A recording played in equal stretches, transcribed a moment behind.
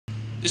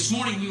This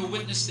morning we will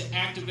witness the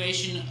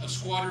activation of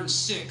Squadron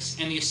 6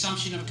 and the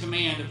assumption of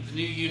command of the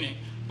new unit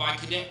by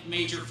Cadet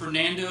Major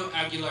Fernando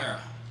Aguilera.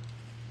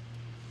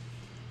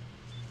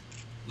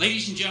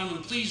 Ladies and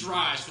gentlemen, please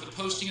rise for the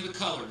posting of the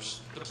colors,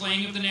 the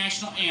playing of the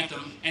national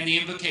anthem, and the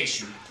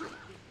invocation.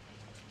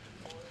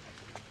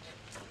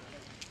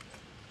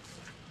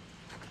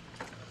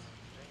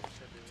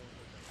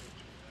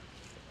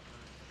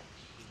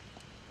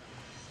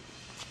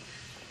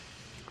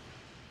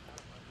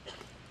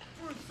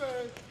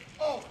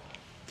 Oh!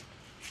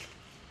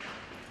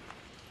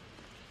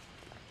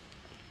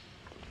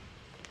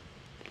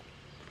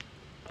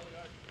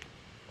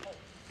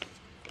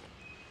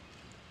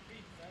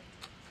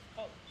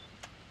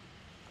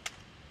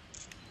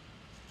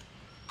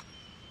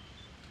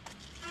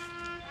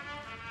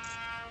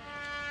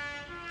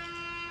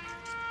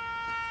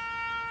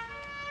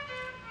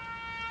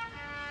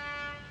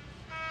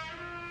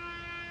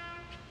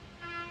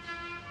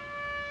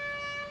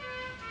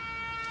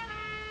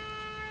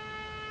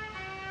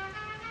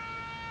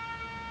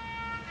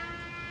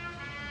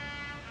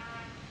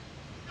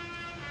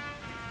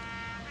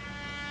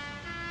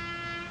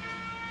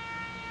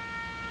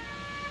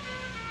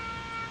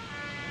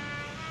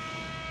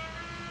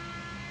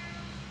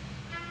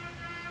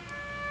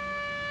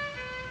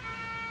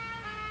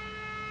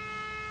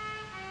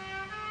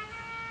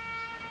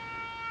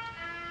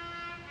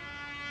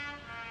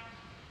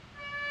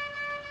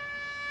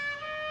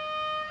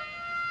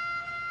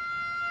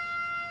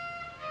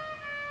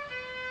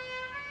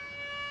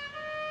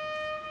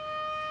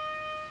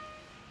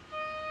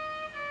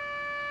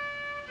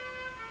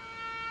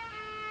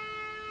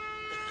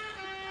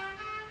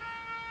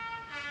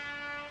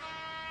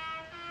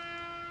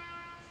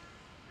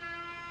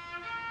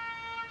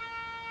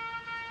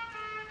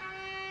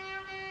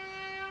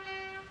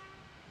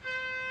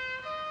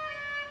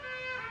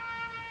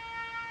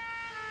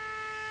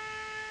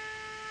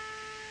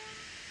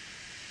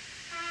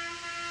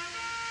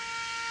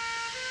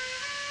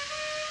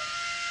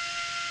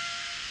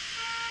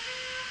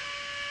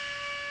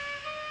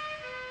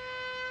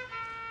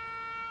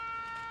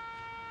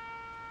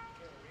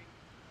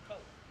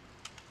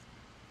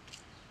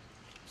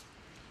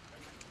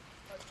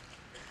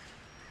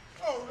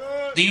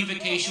 The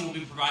invocation will be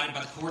provided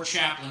by the Corps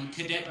Chaplain,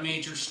 Cadet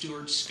Major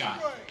Stuart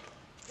Scott.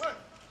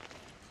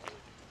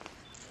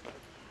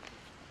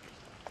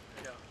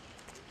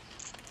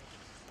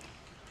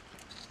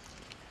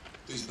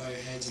 Please bow your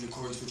heads in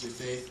accordance with your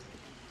faith.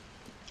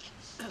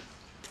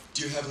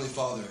 Dear Heavenly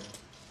Father,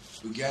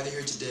 we gather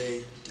here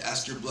today to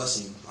ask your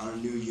blessing on a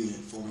new unit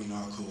forming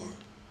our Corps.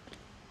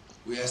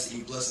 We ask that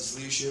you bless its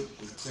leadership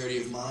with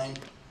clarity of mind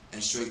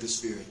and strength of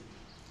spirit.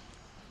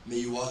 May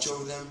you watch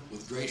over them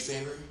with great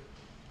favor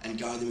and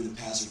guide them in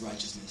the paths of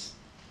righteousness.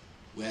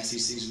 We ask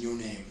these things in your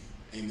name.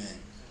 Amen.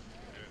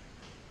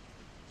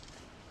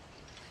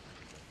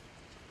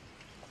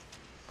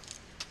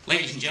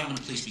 Ladies and gentlemen,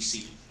 please be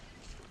seated.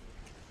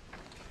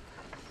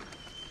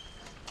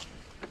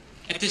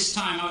 At this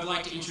time, I would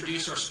like to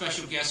introduce our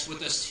special guests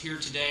with us here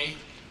today.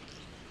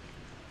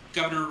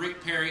 Governor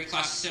Rick Perry,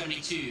 Class of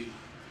 72.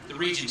 The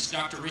Regents,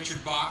 Dr.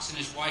 Richard Box and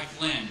his wife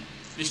Lynn.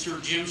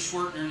 Mr. Jim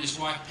Schwertner and his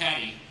wife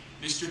Patty.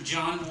 Mr.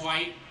 John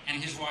White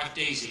and his wife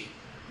Daisy.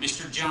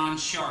 Mr. John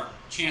Sharp,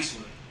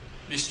 Chancellor.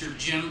 Mr.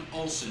 Jim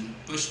Olson,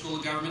 Bush School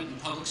of Government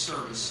and Public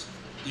Service.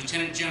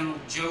 Lieutenant General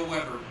Joe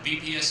Weber,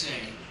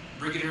 BPSA.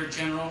 Brigadier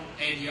General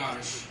Ed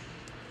Yadish.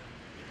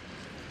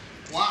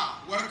 Wow,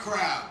 what a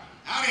crowd.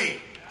 Howdy.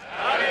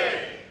 Howdy!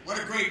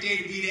 What a great day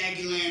to be at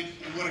Aggieland,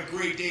 and what a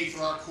great day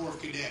for our Corps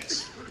of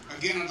Cadets.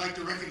 Again, I'd like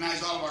to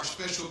recognize all of our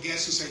special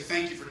guests and say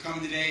thank you for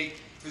coming today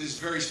for this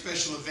very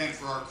special event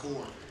for our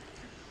Corps.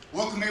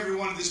 Welcome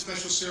everyone to this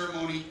special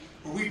ceremony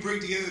where we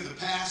bring together the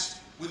past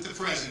with the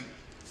present,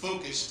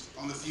 focused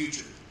on the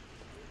future.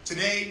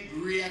 Today,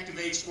 we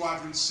reactivate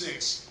Squadron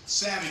 6,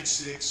 Savage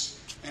 6,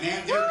 and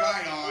add their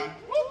guide on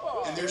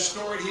and their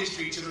storied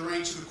history to the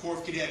ranks of the Corps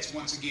of Cadets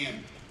once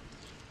again.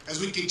 As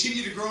we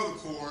continue to grow the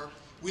Corps,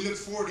 we look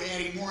forward to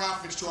adding more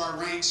outfits to our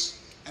ranks,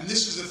 and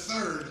this is the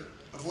third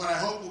of what I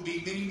hope will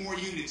be many more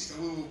units that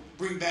we will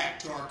bring back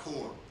to our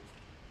Corps.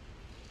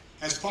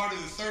 As part of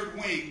the third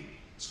wing,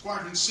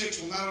 Squadron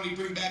 6 will not only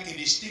bring back a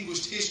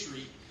distinguished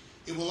history,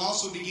 it will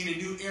also begin a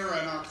new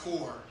era in our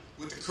Corps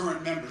with the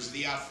current members of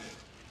the outfit.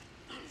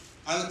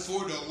 I look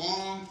forward to a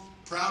long,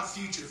 proud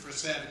future for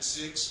Savage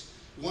 6,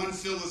 one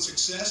filled with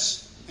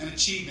success and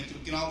achievement that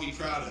we can all be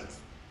proud of.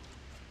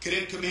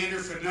 Cadet Commander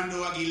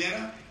Fernando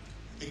Aguilera,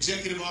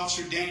 Executive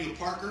Officer Daniel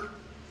Parker,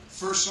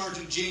 First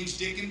Sergeant James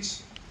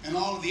Dickens, and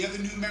all of the other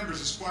new members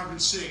of Squadron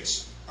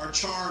 6 are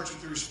charged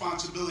with the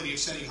responsibility of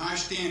setting high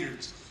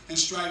standards and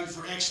striving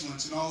for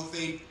excellence in all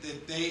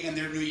that they and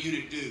their new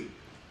unit do.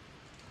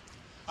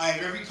 I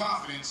have every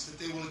confidence that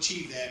they will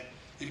achieve that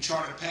and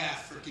chart a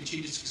path for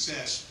continued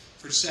success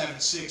for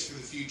Savage 6 for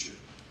the future.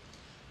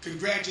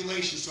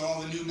 Congratulations to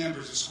all the new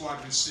members of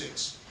Squadron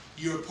 6.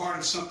 You are part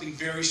of something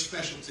very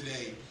special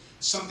today,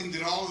 something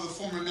that all of the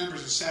former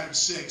members of Savage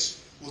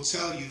 6 will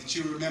tell you that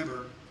you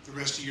remember the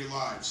rest of your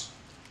lives.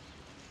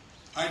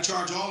 I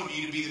charge all of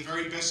you to be the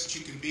very best that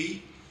you can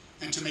be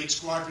and to make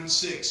Squadron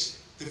 6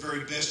 the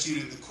very best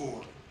unit in the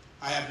Corps.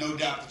 I have no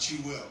doubt that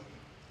you will.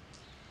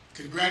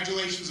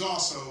 Congratulations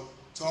also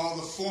to all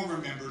the former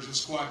members of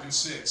Squadron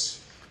 6.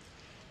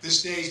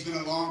 This day has been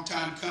a long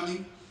time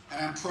coming,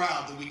 and I'm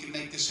proud that we can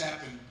make this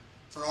happen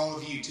for all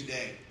of you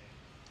today.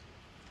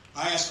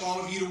 I ask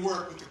all of you to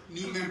work with the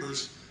new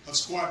members of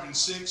Squadron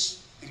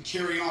 6 and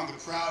carry on the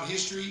proud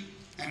history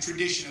and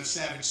tradition of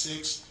Savage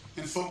 6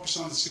 and focus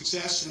on the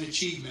success and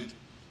achievement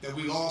that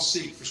we all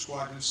seek for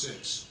Squadron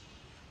 6.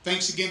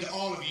 Thanks again to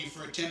all of you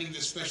for attending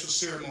this special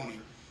ceremony.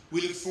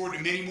 We look forward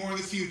to many more in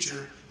the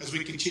future as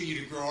we continue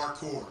to grow our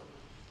Corps.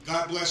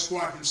 God bless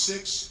Squadron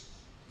 6.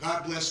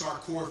 God bless our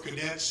Corps of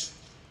Cadets.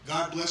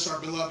 God bless our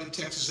beloved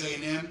Texas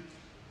A&M.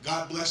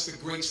 God bless the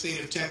great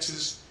state of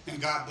Texas. And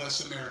God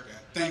bless America.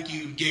 Thank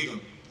you, and gig 'em.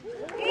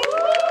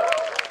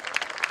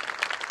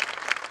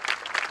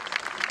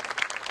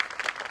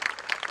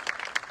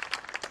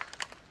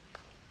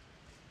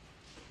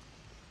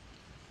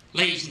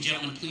 Ladies and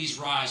gentlemen, please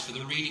rise for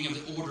the reading of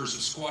the orders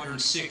of Squadron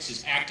 6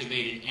 is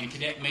activated and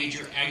Cadet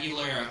Major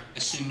Aguilera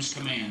assumes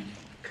command.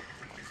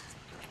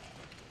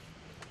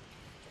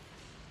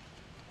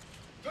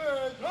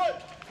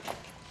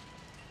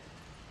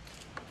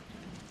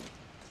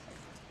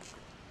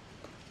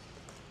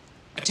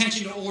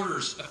 Attention to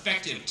orders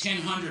effective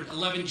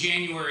 10/11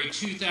 January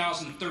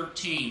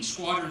 2013.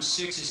 Squadron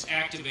 6 is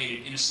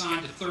activated and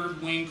assigned to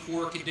 3rd Wing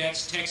Corps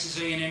Cadets, Texas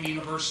A&M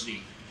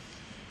University.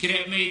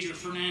 Cadet Major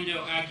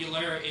Fernando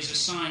Aguilera is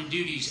assigned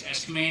duties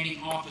as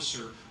commanding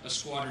officer of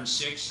Squadron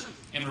 6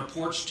 and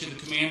reports to the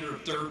commander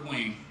of 3rd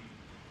Wing.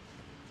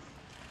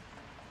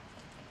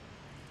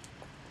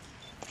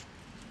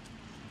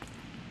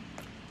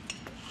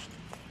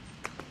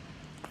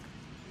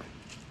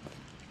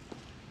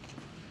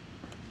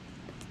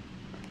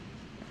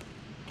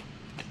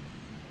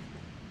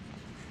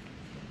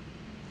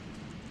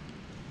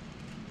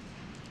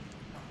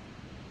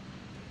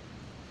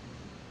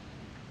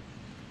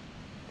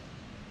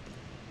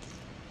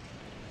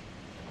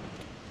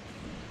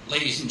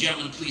 Ladies and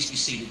gentlemen, please be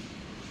seated.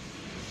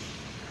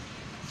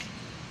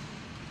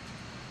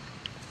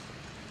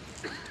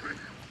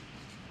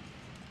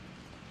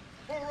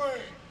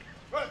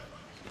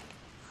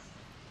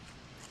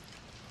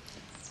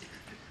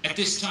 At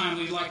this time,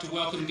 we'd like to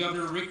welcome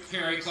Governor Rick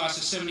Perry, Class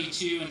of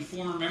 72, and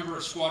former member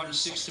of Squadron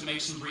 6 to make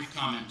some brief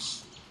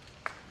comments.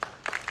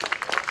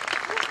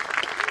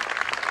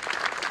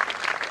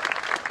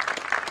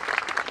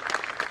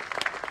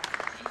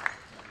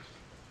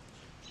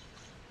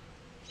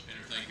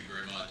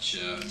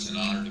 It's an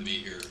honor to be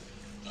here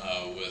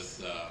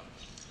with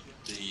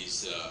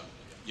these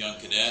young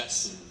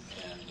cadets,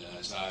 and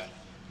as I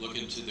look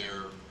into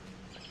their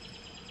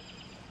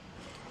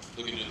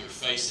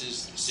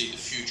faces and see the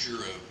future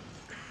of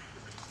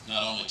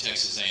not only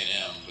Texas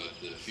A&M, but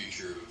the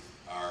future of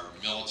our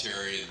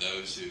military and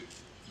those who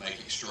make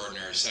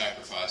extraordinary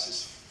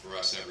sacrifices for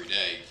us every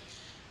day.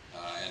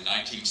 In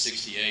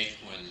 1968,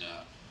 when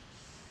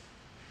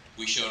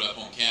we showed up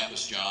on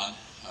campus, John,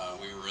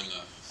 we were in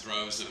the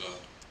throes of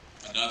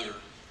another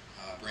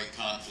great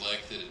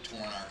conflict that had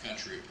torn our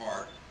country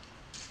apart.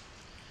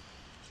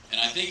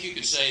 And I think you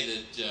could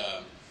say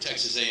that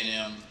Texas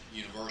A&M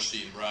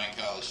University in Bryan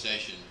College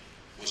Station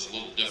was a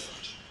little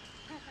different.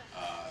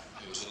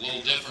 It was a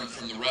little different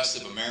from the rest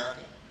of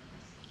America,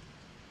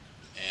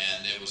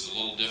 and it was a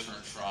little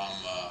different from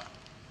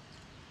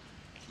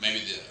maybe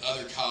the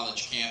other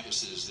college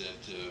campuses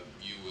that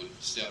you would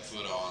step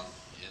foot on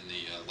in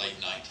the late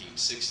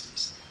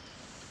 1960s.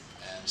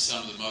 And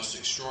some of the most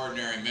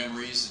extraordinary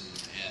memories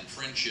and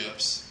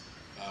friendships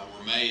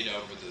were made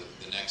over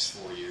the next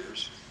 4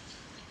 years.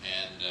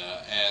 And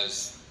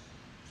as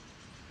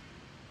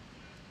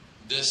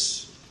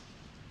this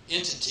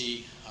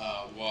entity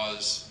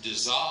was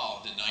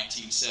dissolved in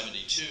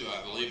 1972,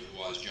 I believe it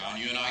was, John,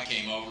 you and I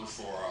came over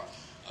for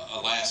a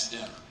last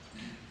dinner.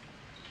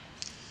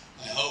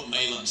 I hope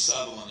Malin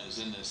Sutherland is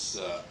in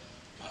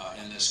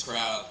this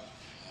crowd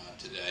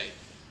today,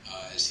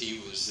 as he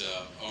was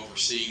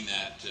overseeing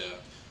that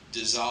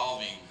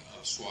dissolving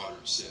of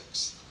Squadron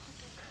 6.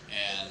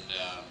 And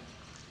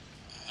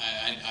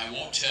I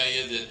won't tell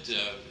you that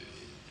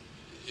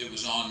it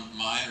was on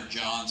mine or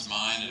John's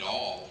mind at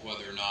all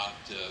whether or not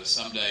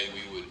someday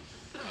we would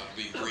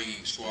be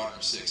bringing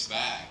Squadron 6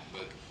 back,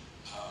 but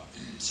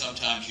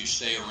sometimes you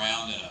stay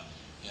around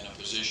in a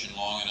position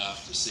long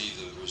enough to see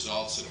the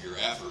results of your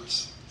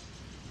efforts.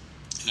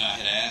 And I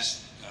had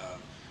asked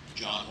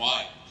John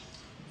White,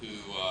 who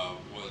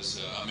was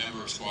a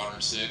member of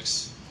Squadron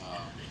 6,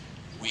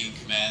 wing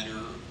commander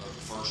of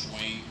the 1st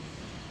Wing,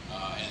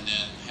 and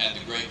then had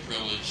the great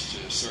privilege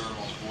to serve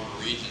on the Board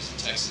of Regents at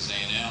Texas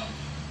A&M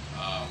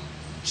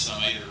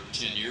some 8 or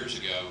 10 years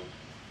ago.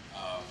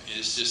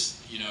 It's just,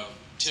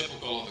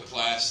 typical of the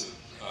class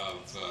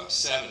of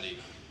 70.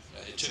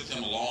 It took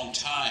them a long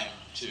time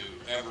to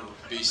ever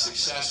be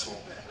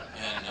successful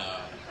in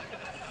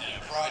a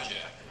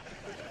project.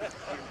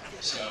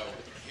 So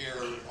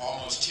here,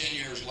 almost 10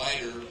 years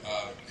later,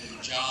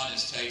 John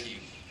is taking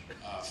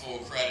full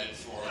credit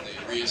for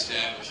the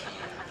reestablishment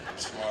of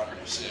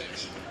Squadron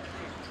 6.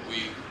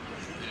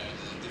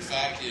 The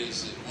fact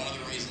is that one of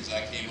the reasons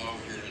I came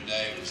over here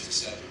today was to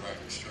set the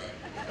record straight.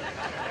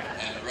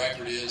 And the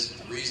record is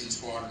that the reason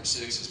Squadron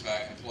 6 is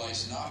back in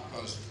place, not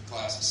because of the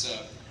class of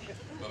 7,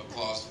 but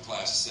because of the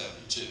class of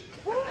 72.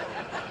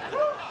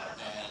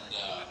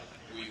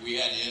 And we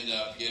had to end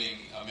up getting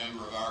a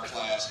member of our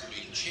class to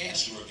be the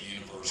chancellor of the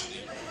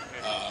university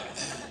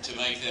to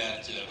make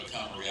that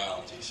become a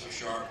reality. So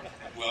Sharp,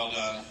 well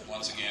done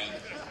once again.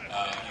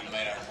 You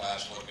made our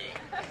class look good.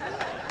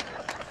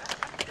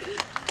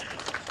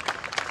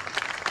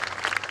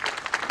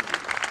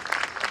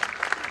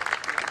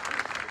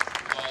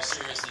 In all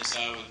seriousness,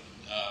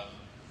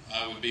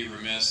 I would be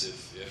remiss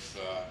if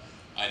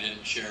I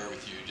didn't share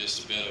with you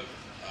just a bit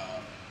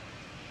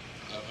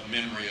of a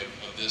memory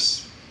of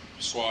this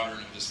squadron,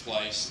 of this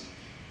place,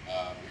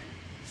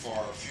 for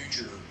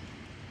future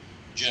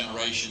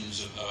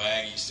generations of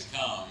Aggies to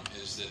come,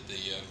 is that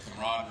the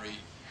camaraderie,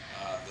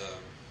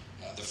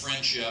 the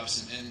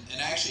friendships,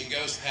 and actually it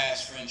goes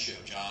past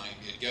friendship, John.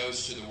 It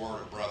goes to the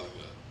word of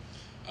brotherhood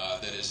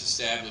that is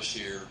established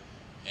here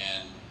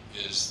and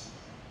is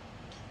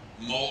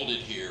molded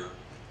here,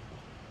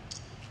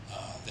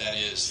 that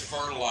is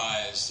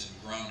fertilized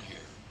and grown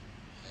here,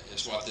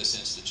 is what this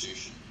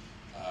institution,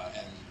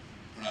 and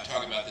when I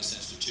talk about this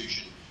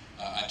institution,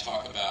 I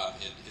talk about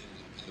it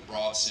in the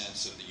broad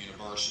sense of the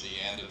university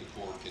and of the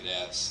Corps of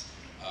Cadets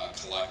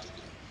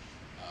collectively.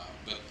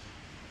 But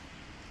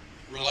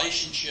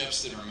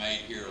relationships that are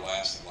made here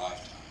last a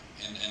lifetime,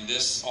 and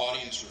this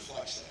audience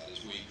reflects that.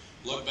 As we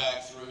look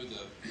back through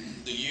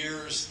the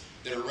years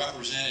that are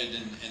represented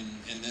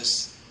in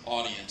this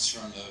audience,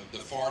 from the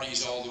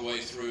 40s all the way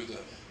through the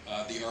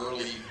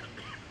early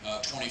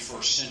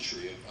 21st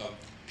century, of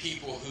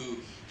people who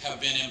have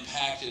been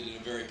impacted in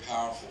a very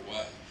powerful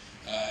way.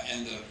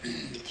 And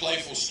the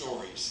playful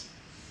stories,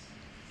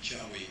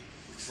 shall we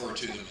refer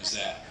to them as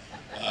that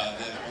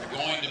are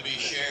going to be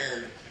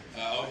shared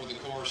over the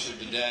course of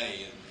the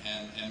day,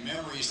 and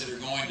memories that are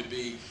going to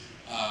be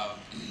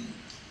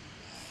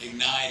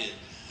ignited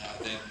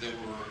that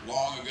were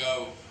long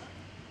ago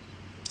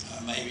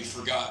maybe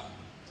forgotten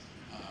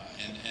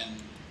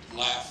and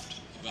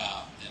laughed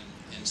about,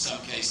 and in some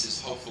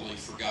cases hopefully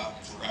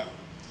forgotten forever.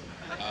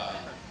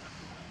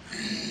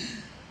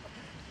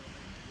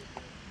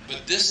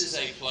 But this is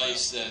a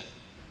place that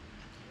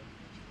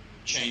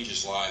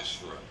changes lives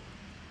forever.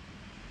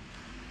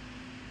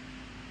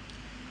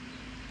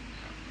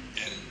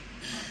 And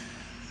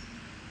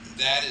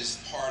that is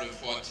part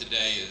of what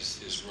today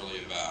is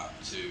really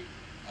about, to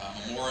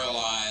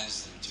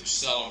memorialize and to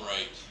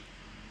celebrate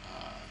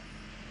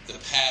the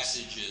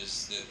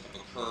passages that have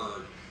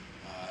occurred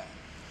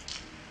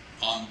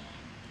on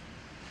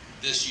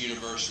this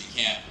university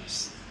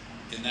campus,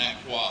 in that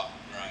quad,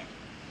 right?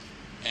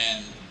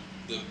 And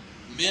the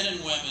men and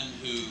women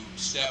who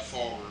step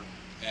forward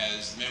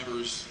as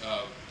members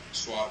of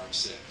Squadron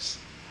 6.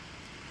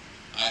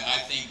 I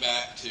think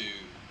back to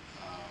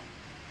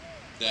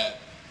that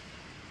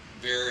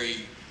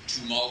very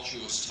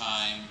tumultuous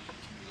time,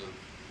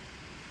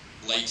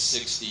 the late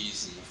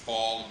 60s and the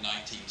fall of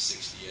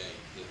 1968,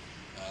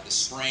 the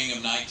spring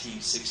of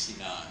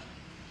 1969,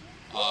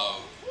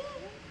 of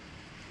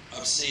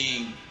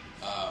seeing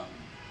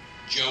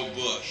Joe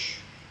Bush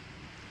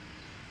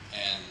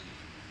and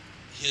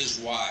his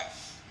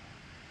wife,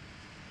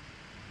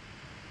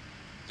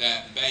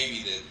 that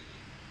baby that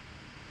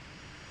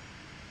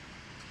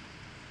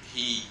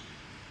he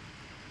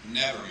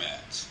never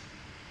met,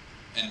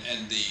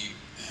 and the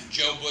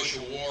Joe Bush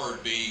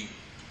Award being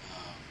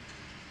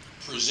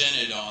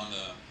presented on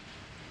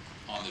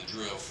the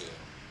drill field.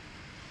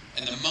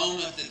 And the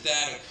moment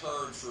that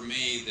occurred for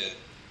me, that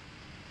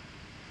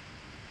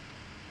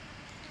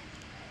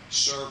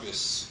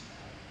service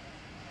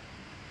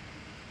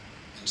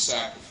and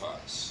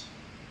sacrifice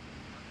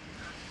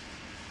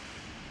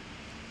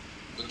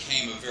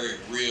became a very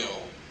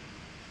real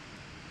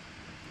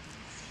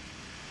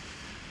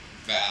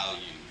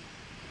value,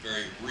 a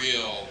very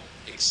real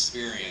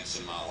experience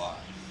in my life.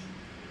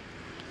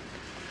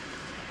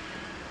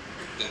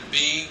 That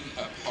being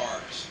a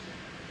part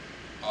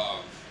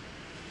of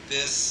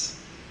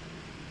this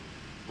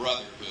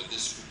brotherhood,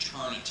 this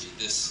fraternity,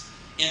 this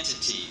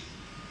entity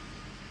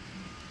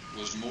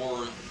was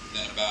more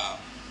than about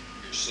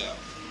yourself.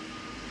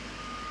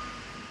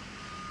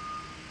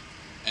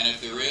 And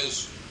if there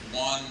is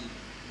one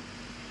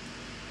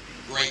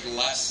great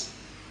lesson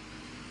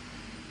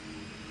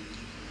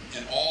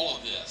in all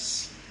of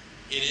this,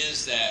 it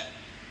is that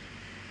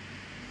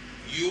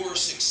you are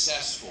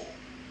successful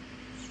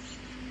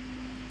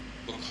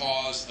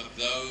because of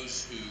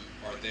those who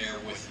are there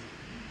with you.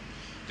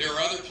 There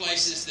are other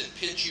places that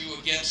pit you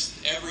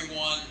against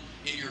everyone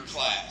in your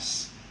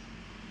class.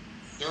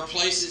 There are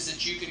places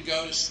that you can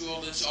go to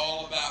school that's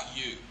all about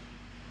you.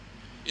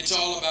 It's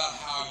all about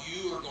how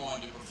you are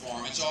going to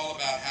perform. It's all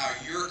about how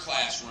your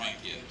class rank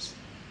is.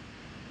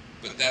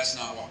 But that's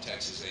not what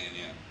Texas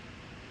A&M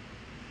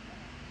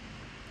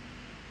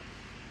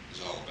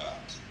is all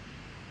about.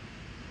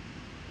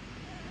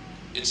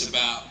 It's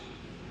about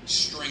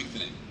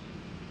strengthening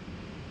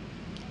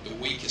the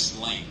weakest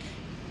link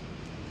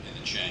in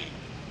the chain.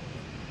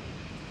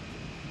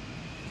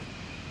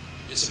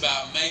 It's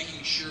about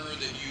making sure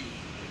that you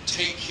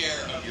take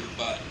care of your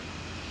buddy.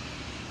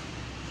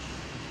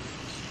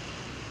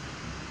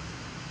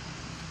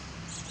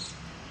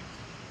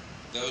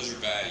 Those are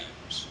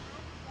values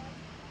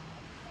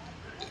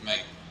that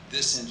make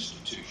this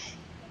institution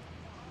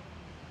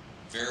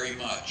very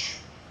much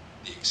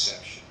the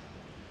exception.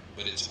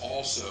 But it's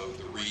also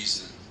the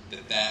reason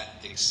that that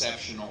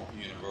exceptional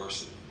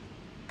university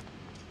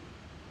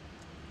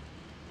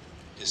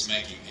is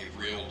making a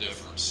real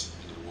difference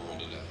in the world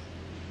today.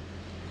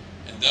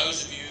 And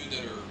those of you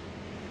that are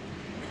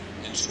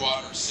in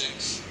Squadron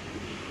 6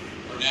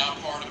 are now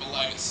part of a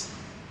legacy.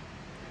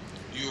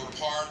 You are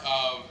part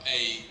of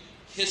a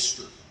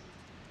history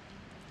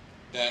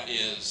that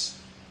is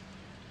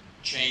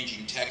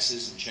changing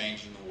Texas and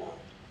changing the world.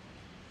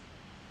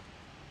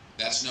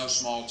 That's no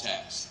small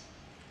task.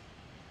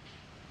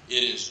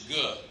 It is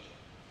good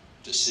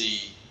to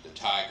see the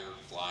tiger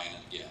flying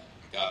again.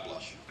 God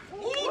bless you.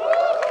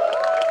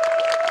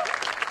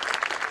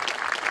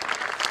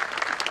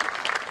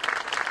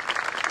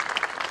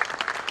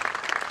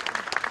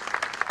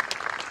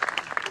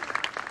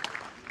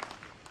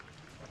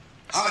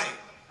 Howdy.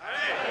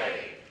 Howdy.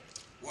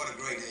 What a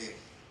great day.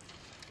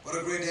 What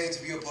a great day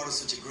to be a part of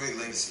such a great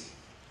legacy.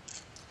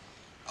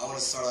 I want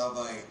to start out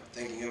by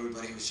thanking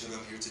everybody who showed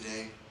up here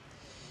today.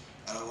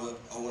 And I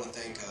want to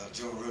thank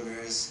Joe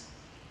Ramirez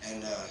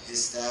and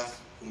his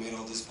staff who made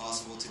all this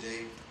possible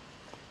today.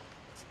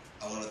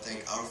 I want to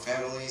thank our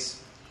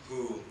families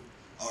who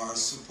are our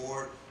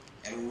support,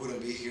 and we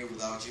wouldn't be here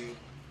without you.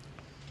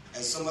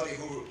 And somebody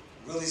who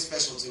really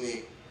special to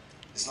me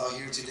is not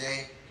here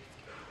today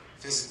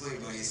physically,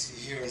 but he's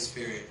here in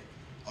spirit.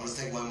 I want to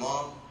thank my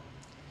mom.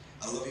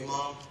 I love you,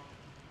 Mom.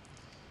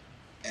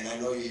 And I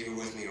know you're here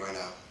with me right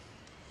now.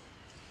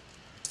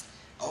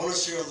 I want to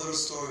share a little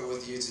story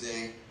with you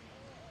today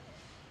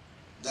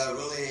that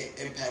really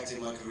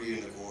impacted my career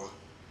in the Corps.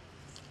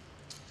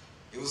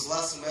 It was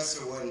last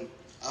semester when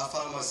I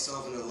found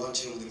myself in a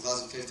luncheon with the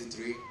class of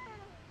 53,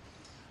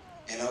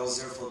 and I was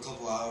there for a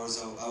couple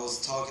hours. I was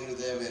talking to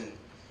them, and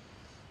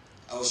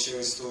I was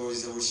sharing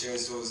stories. They were sharing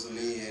stories with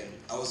me, and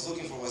I was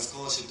looking for my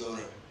scholarship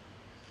donor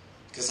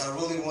because I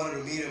really wanted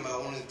to meet him. I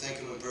wanted to thank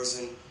him in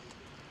person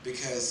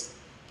because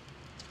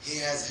he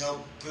has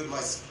helped put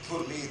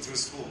me through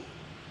school.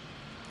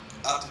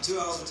 After 2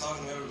 hours of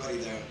talking to everybody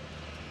there,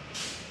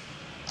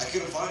 I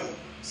couldn't find him.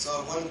 So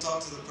I went and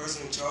talked to the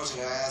person in charge,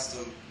 and I asked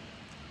him,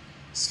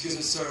 "Excuse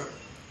me, sir,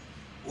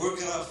 where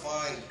can I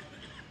find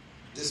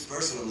this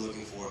person I'm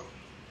looking for?"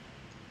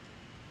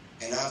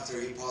 And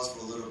after he paused for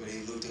a little bit,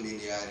 he looked at me in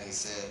the eye and he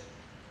said,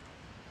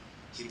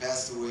 "He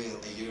passed away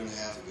a year and a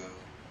half ago.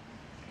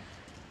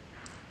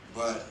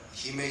 But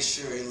he made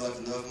sure he left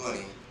enough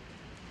money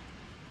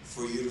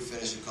for you to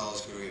finish your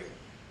college career."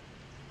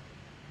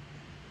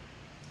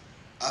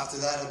 After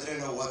that, I didn't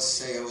know what to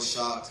say. I was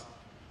shocked.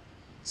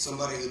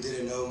 Somebody who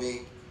didn't know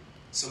me,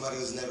 somebody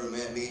who's never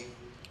met me,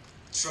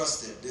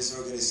 trusted this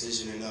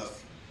organization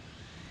enough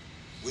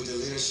with the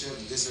leadership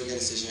that this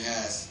organization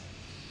has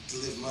to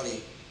leave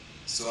money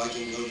so I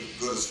can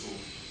go to school.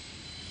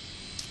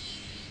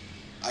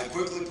 I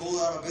quickly pulled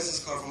out a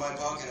business card from my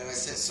pocket and I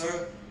said,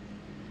 "Sir,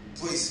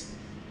 please,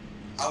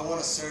 I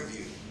want to serve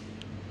you.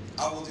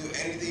 I will do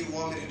anything you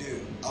want me to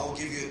do. I will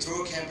give you a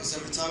tour of campus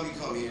every time you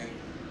come here.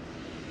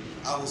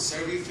 I will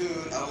serve you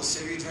food. I will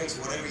serve you drinks,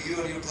 whatever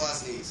you and your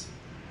class needs."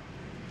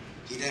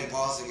 He then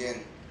paused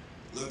again,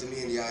 looked at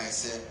me in the eye and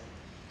said,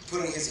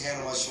 putting his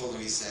hand on my shoulder,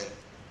 he said,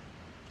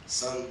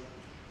 "Son,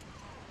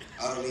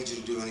 I don't need you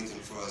to do anything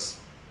for us.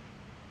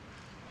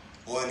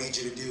 All I need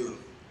you to do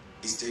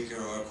is take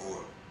care of our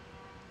Corps."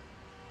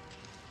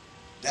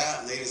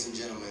 That, ladies and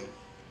gentlemen,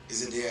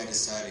 is the day I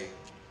decided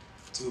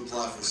to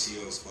apply for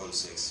CO of Squadron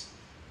 6.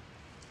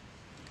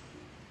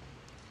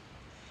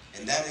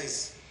 And that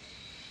is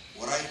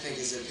what I think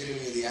is the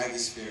epitome of the Aggie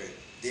spirit,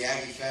 the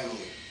Aggie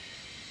family.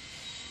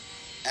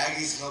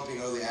 Aggies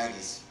helping other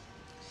Aggies.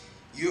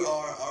 You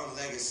are our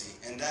legacy,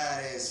 and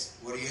that is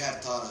what you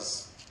have taught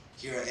us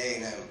here at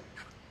A&M.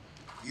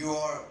 You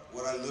are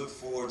what I look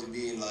forward to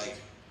being like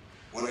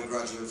when I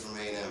graduate from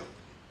A&M.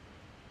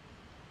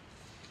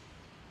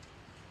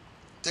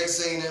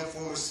 Texas A&M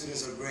former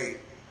students are great,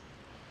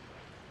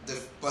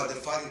 but the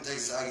Fighting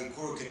Texas Aggie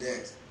Corps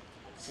Cadet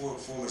for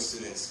former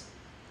students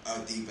are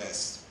the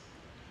best.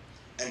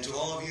 And to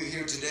all of you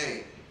here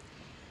today,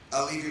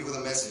 I'll leave you with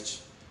a message.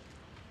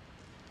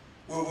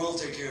 We will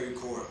take care of your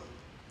Corps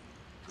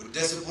with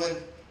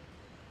discipline,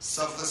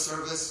 selfless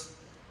service,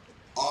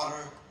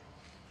 honor,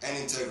 and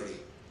integrity.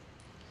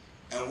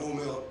 And we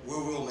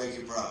will make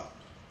you proud.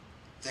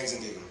 Thanks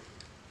and give them.